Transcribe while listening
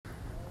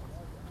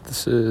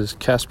This is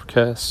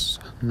CasperCast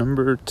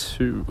number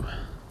 2,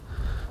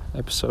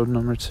 episode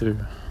number 2.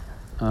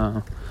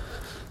 I'm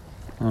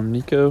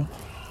Nico,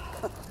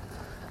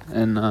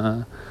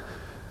 and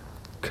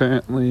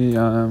currently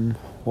I'm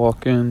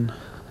walking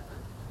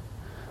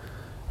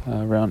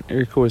around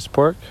Iroquois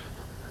Park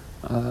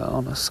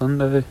on a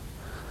Sunday.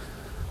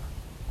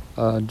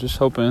 Just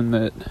hoping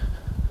that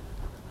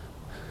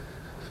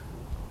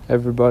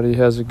everybody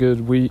has a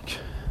good week.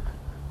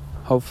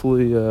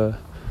 Hopefully,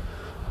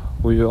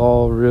 we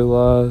all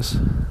realize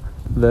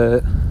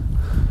that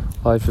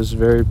life is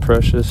very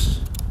precious,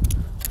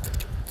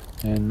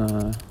 and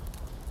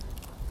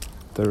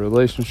the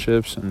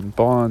relationships and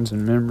bonds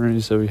and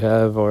memories that we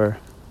have are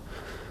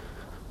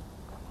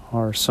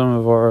some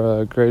of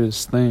our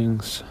greatest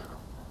things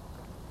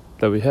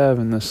that we have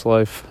in this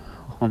life,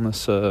 on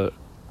this the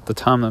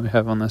time that we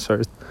have on this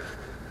earth.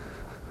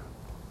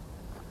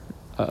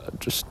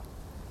 Just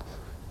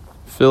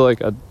feel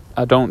like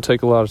I don't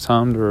take a lot of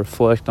time to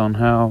reflect on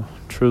how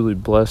truly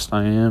blessed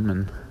I am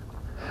and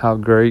how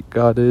great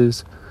God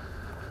is.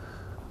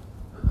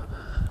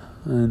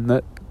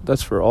 And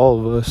that's for all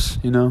of us,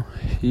 you know.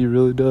 He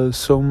really does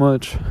so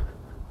much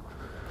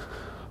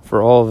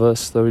for all of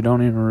us that we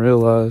don't even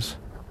realize.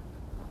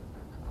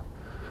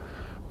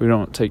 We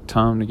don't take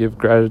time to give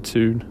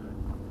gratitude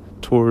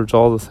towards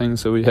all the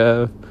things that we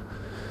have.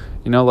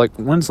 You know, like,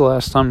 when's the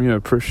last time you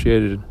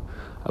appreciated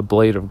a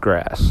blade of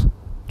grass?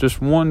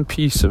 Just one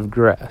piece of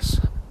grass.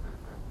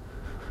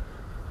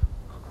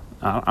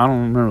 I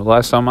don't remember the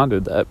last time I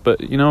did that,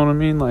 but you know what I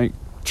mean? Like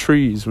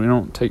trees, we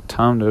don't take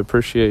time to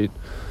appreciate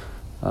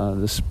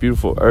this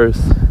beautiful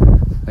earth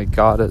that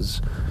God has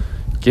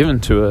given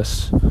to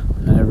us,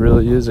 and it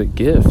really is a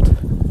gift.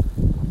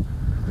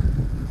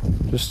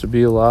 Just to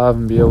be alive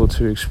and be able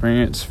to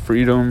experience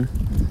freedom.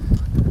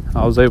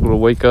 I was able to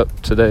wake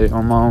up today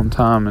on my own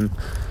time and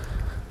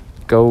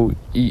go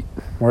eat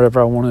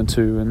wherever I wanted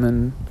to, and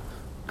then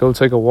go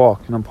take a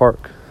walk in a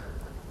park.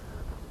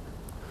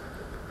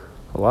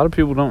 A lot of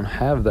people don't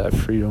have that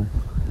freedom.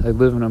 They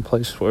live in a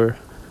place where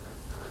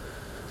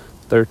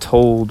they're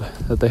told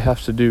that they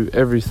have to do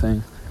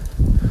everything.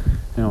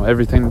 You know,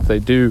 everything that they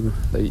do,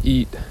 they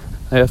eat.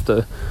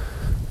 They're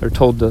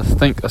told to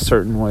think a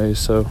certain way.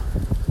 So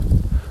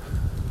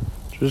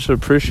just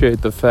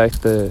appreciate the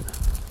fact that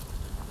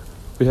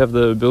we have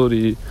the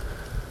ability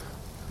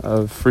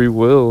of free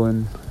will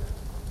and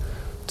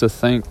to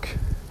think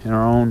in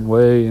our own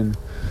way and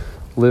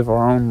live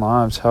our own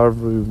lives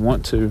however we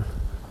want to.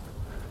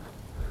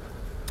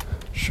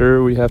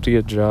 Sure, we have to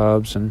get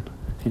jobs, and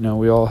you know,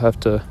 we all have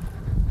to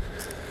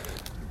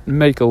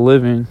make a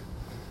living,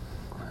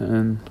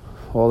 and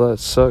all that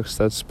sucks.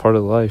 That's part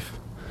of life.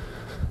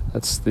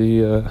 That's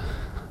the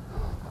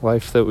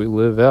life that we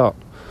live out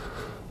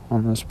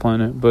on this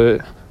planet.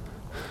 But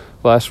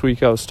last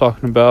week I was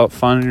talking about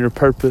finding your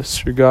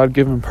purpose, your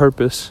God-given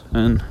purpose,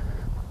 and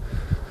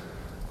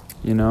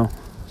you know,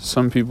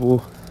 some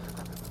people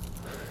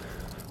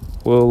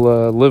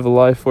will live a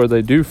life where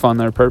they do find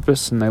their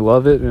purpose and they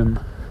love it, and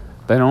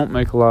they don't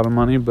make a lot of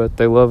money, but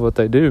they love what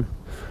they do.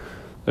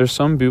 There's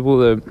some people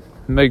that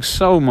make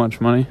so much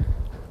money,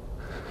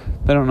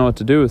 they don't know what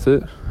to do with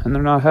it, and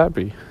they're not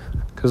happy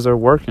because they're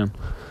working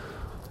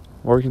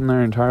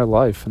their entire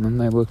life, and then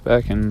they look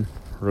back and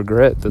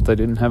regret that they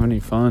didn't have any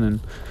fun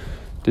and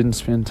didn't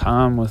spend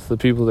time with the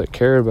people that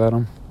care about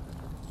them.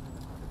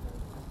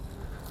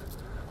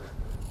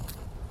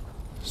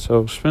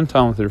 So spend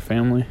time with your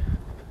family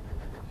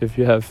if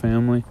you have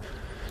family.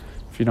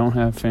 If you don't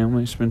have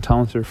family, spend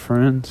time with your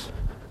friends.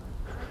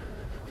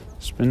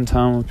 Spend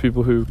time with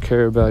people who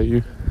care about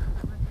you,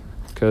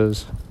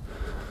 because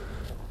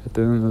at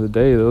the end of the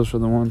day, those are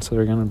the ones that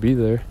are going to be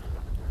there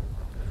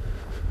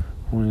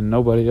when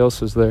nobody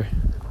else is there.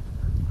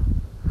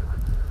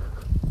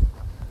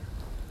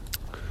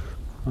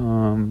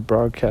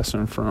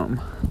 Broadcasting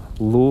from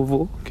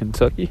Louisville,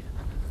 Kentucky.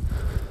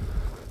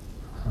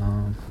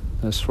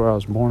 That's where I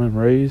was born and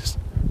raised.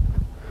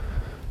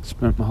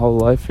 Spent my whole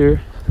life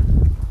here.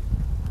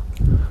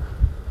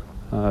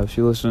 If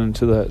you listen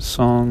to that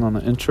song on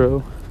the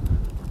intro,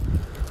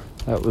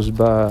 that was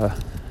by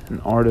an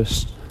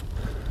artist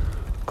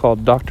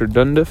called Dr.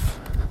 Dundiff.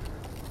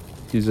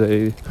 He's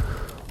a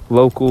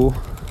local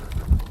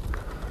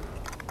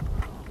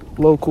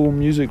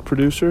music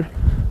producer.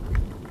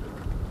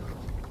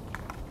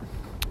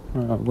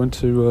 Went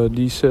to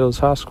DeSales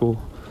High School,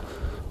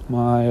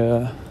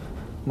 my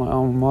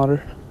alma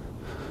mater.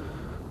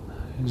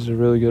 He's a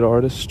really good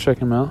artist. Check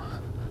him out.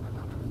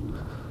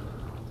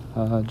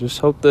 Just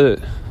hope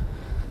that,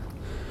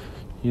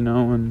 you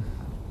know, and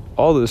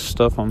all this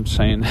stuff I'm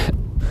saying,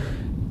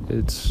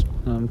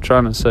 I'm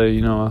trying to say,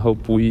 you know, I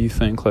hope we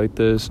think like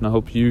this, and I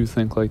hope you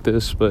think like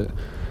this, but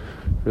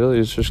really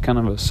it's just kind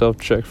of a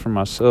self-check for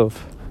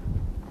myself,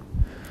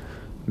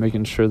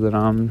 making sure that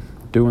I'm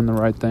doing the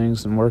right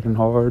things and working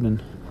hard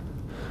and,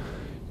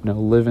 you know,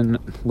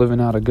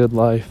 living out a good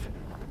life.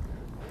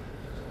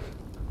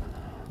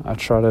 I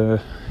try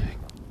to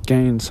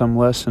gain some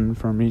lesson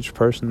from each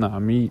person that I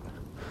meet.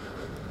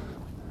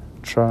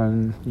 try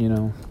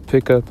and,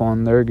 pick up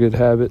on their good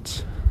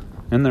habits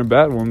and their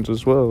bad ones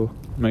as well.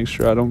 Make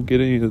sure I don't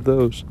get any of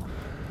those.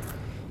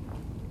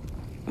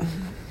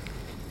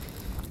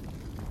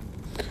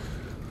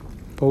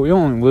 But we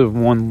only live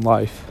one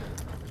life.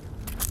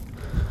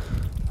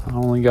 I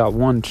only got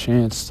one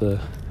chance to,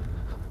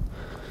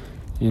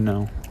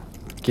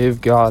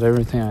 give God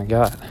everything I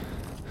got.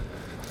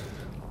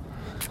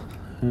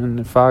 And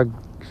if I,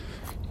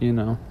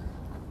 here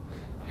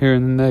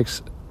in the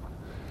next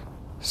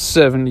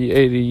 70,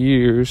 80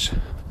 years,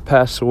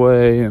 pass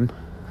away and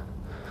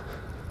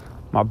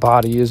my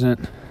body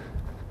isn't,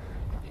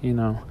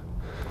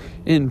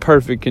 in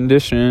perfect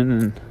condition,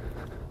 and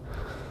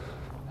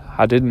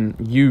I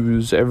didn't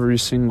use every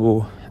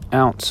single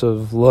ounce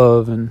of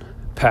love and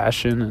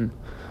passion and,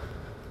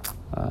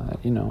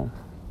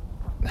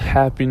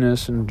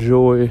 happiness and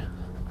joy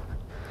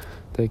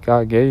that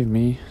God gave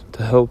me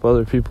to help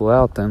other people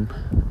out, then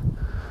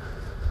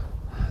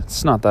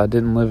it's not that I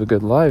didn't live a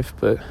good life,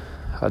 but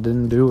I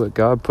didn't do what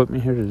God put me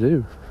here to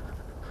do.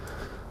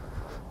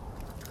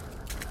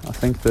 I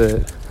think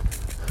that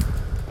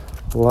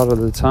a lot of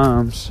the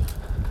times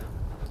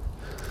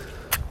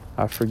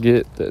I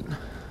forget that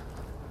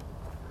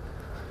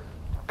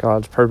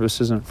God's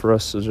purpose isn't for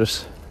us to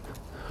just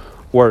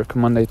work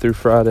Monday through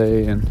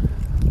Friday and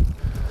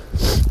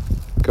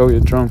go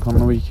get drunk on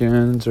the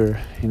weekends, or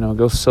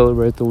go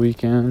celebrate the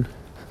weekend.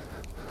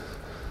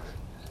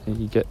 And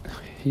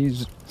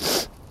he's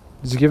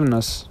given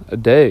us a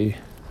day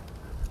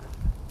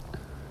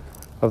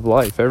of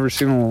life every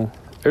single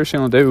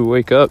day. We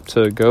wake up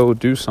to go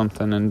do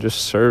something and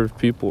just serve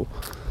people.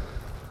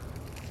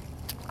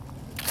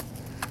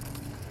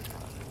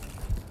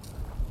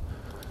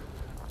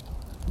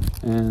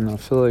 And I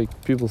feel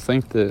like people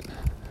think that,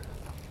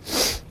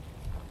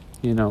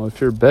 if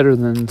you're better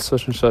than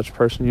such and such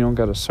person, you don't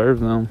got to serve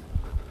them.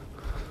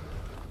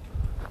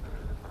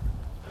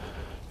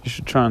 You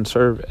should try and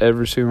serve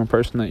every single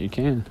person that you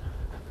can.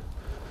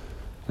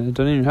 And it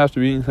doesn't even have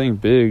to be anything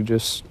big,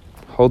 just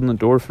holding the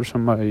door for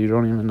somebody you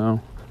don't even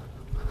know.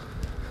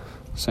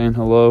 Saying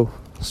hello,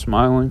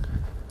 smiling,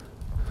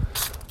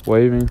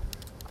 waving,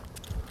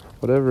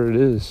 whatever it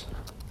is.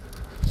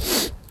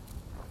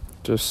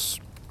 Just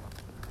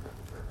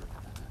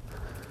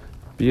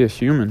be a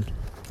human,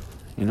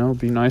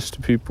 be nice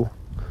to people.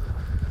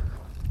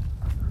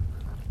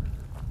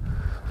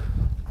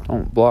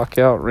 Don't block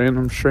out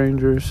random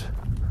strangers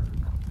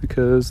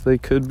because they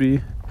could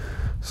be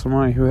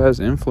somebody who has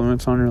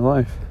influence on your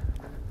life.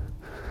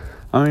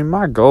 I mean,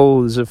 my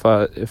goal is if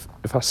I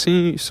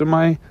see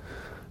somebody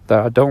that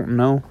I don't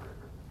know,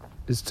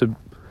 is to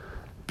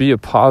be a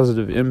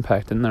positive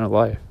impact in their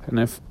life. And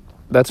if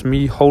that's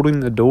me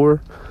holding the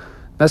door,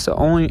 that's the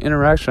only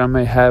interaction I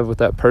may have with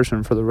that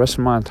person for the rest of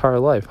my entire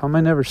life. I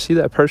may never see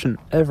that person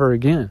ever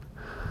again.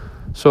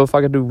 So if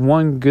I could do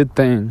one good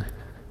thing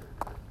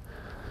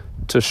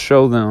to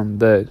show them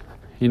that,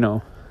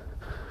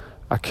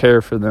 I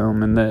care for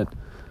them and that,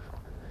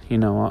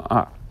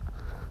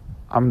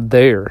 I'm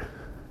there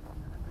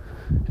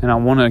and I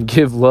want to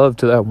give love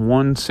to that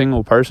one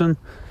single person,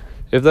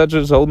 if that's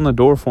just holding the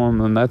door for them,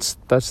 then that's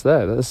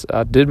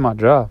I did my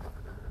job.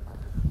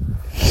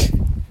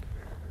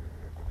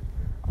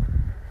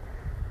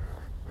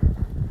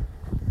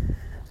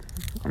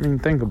 I mean,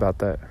 think about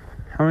that.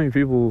 How many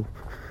people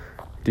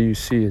do you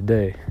see a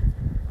day?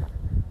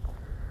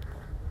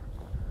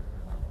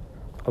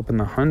 Up in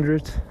the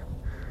hundreds?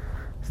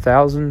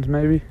 Thousands,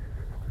 maybe?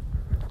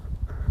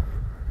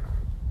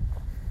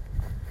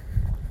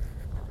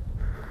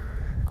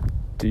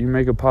 Do you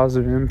make a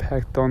positive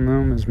impact on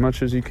them as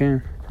much as you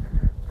can?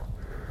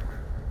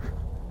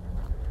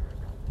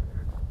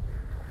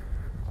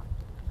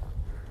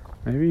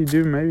 Maybe you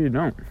do, maybe you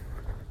don't.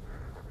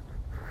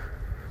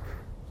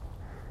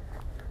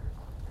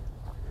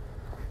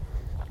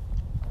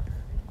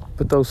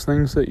 But those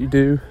things that you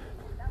do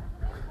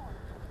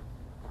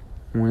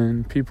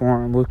when people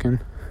aren't looking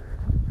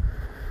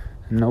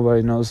and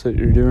nobody knows that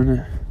you're doing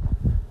it,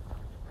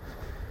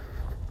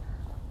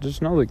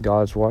 just know that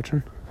God's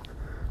watching.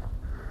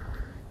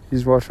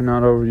 He's watching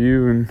out over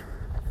you, and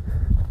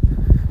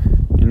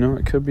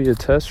it could be a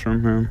test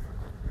from Him.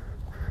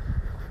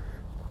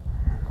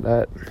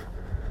 That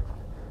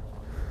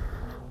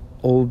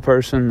old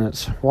person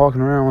that's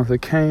walking around with a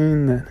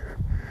cane that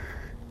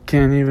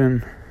can't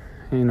even,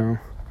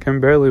 can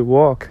barely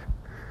walk.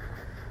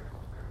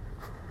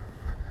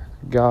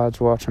 God's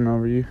watching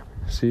over you,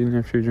 seeing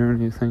if you're doing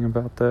anything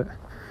about that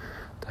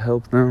to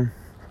help them.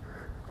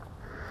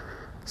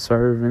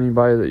 Serve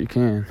anybody that you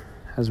can,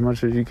 as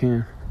much as you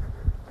can.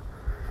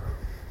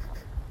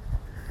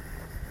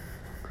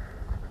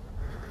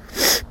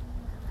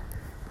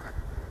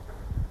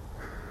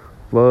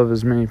 Love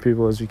as many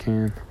people as you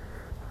can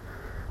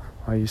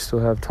while you still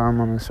have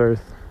time on this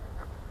earth.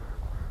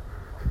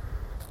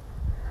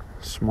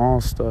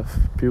 Small stuff.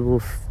 People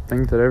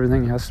think that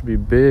everything has to be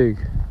big.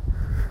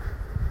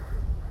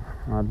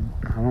 I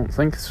don't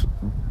think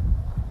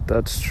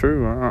that's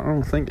true. I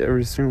don't think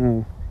every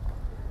single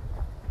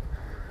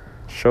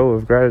show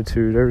of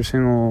gratitude, every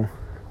single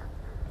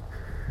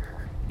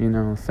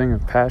thing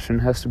of passion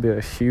has to be a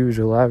huge,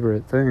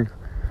 elaborate thing.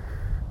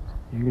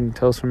 You can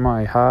tell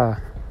somebody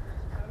hi,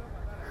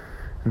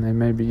 and they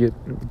maybe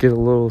get a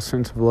little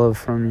sense of love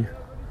from you.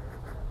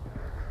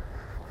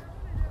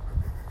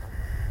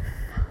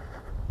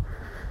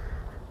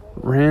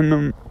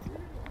 Random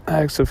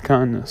acts of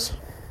kindness.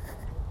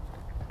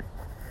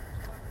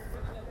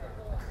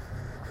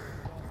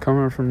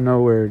 Coming from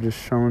nowhere,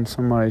 just showing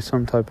somebody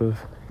some type of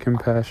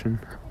compassion.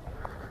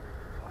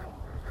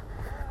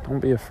 Don't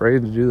be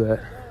afraid to do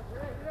that.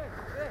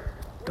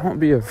 Don't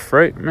be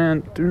afraid,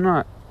 man. Do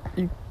not.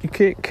 You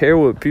can't care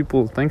what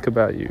people think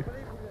about you.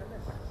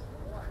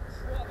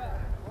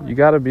 You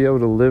got to be able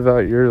to live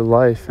out your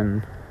life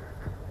and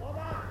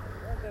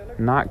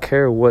not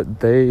care what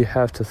they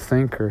have to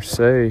think or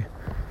say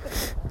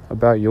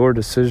about your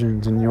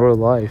decisions in your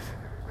life.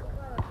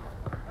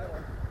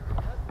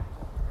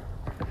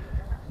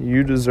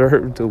 You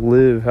deserve to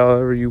live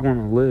however you want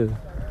to live.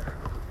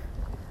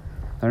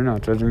 They're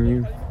not judging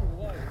you.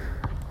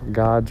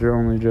 God's your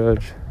only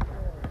judge.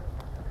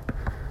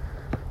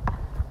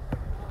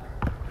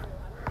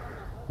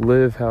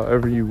 Live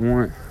however you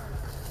want.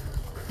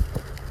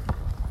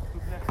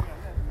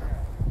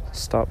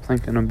 Stop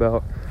thinking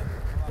about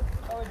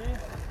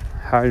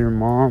how your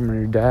mom or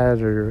your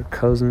dad or your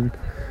cousin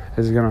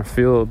is going to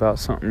feel about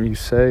something you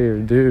say or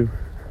do.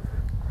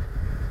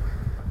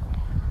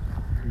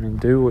 And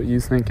do what you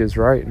think is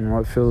right and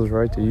what feels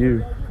right to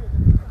you.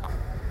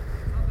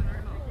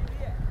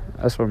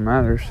 That's what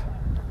matters.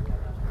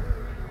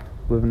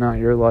 Living out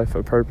your life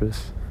of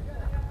purpose.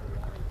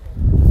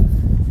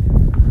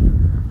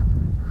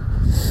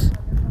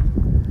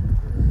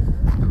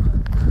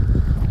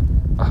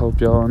 I hope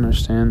y'all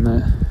understand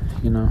that,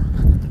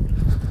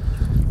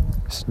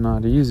 it's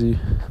not easy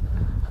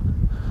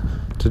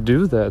to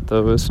do that,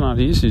 though. It's not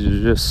easy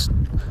to just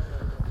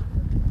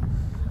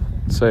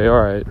say,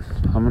 alright,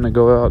 I'm going to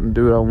go out and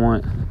do what I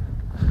want.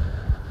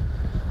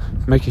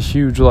 Make a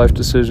huge life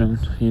decision,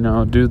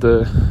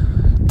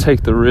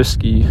 take the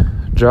risky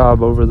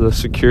job over the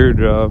secure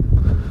job.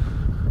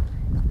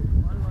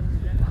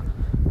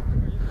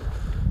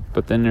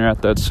 But then you're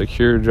at that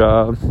secure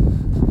job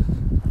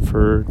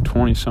for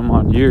 20 some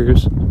odd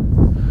years,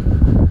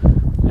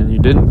 and you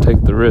didn't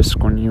take the risk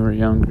when you were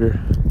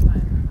younger,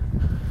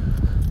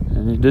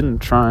 and you didn't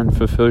try and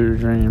fulfill your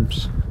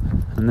dreams,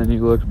 and then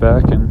you look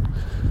back and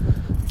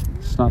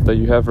it's not that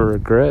you have a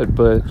regret,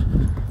 but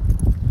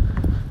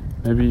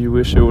maybe you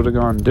wish it would have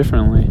gone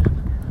differently.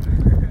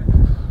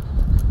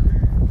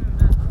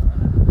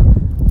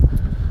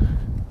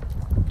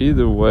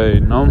 Either way,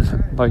 no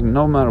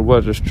matter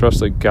what, just trust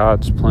that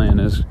God's plan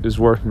is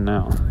working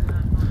out.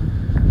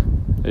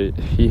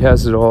 He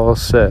has it all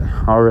set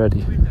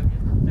already.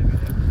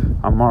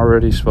 I'm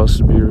already supposed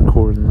to be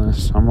recording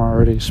this. I'm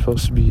already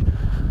supposed to be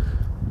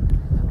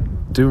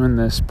doing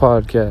this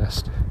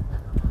podcast.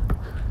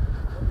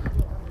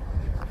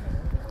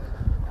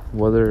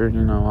 Whether,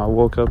 I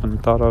woke up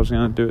and thought I was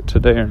going to do it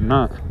today or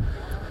not,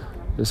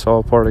 it's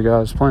all part of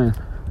God's plan.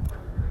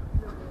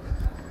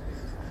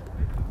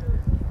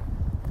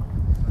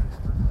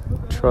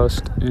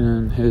 Trust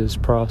in His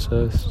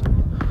process.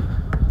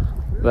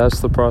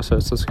 That's the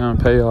process that's going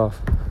to pay off.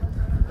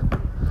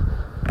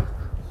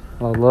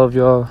 I love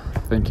y'all.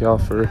 Thank y'all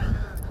for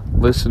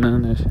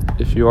listening.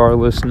 If you are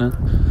listening,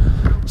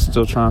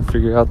 still trying to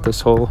figure out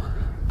this whole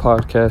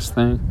podcast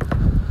thing.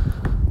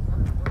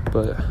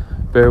 But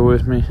bear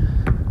with me.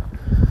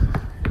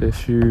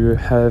 If you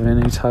have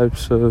any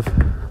types of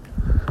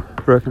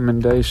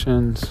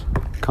recommendations,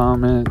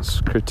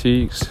 comments,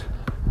 critiques,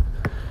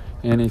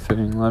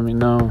 anything, let me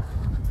know.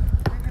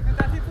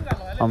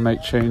 I'll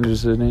make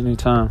changes at any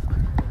time.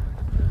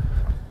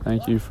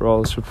 Thank you for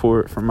all the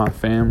support from my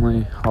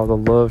family, all the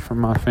love from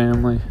my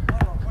family,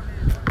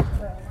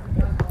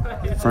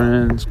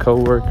 friends,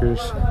 co-workers,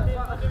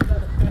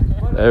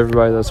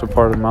 everybody that's a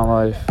part of my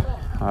life.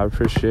 I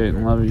appreciate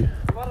and love you.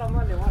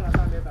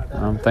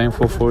 I'm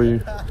thankful for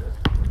you.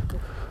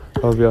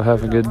 Hope y'all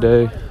have a good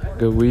day,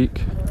 good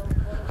week.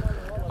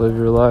 Live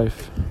your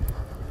life.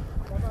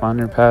 Find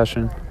your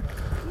passion.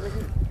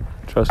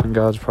 Trust in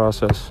God's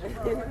process.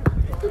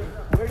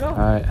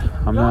 Alright,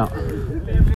 I'm out.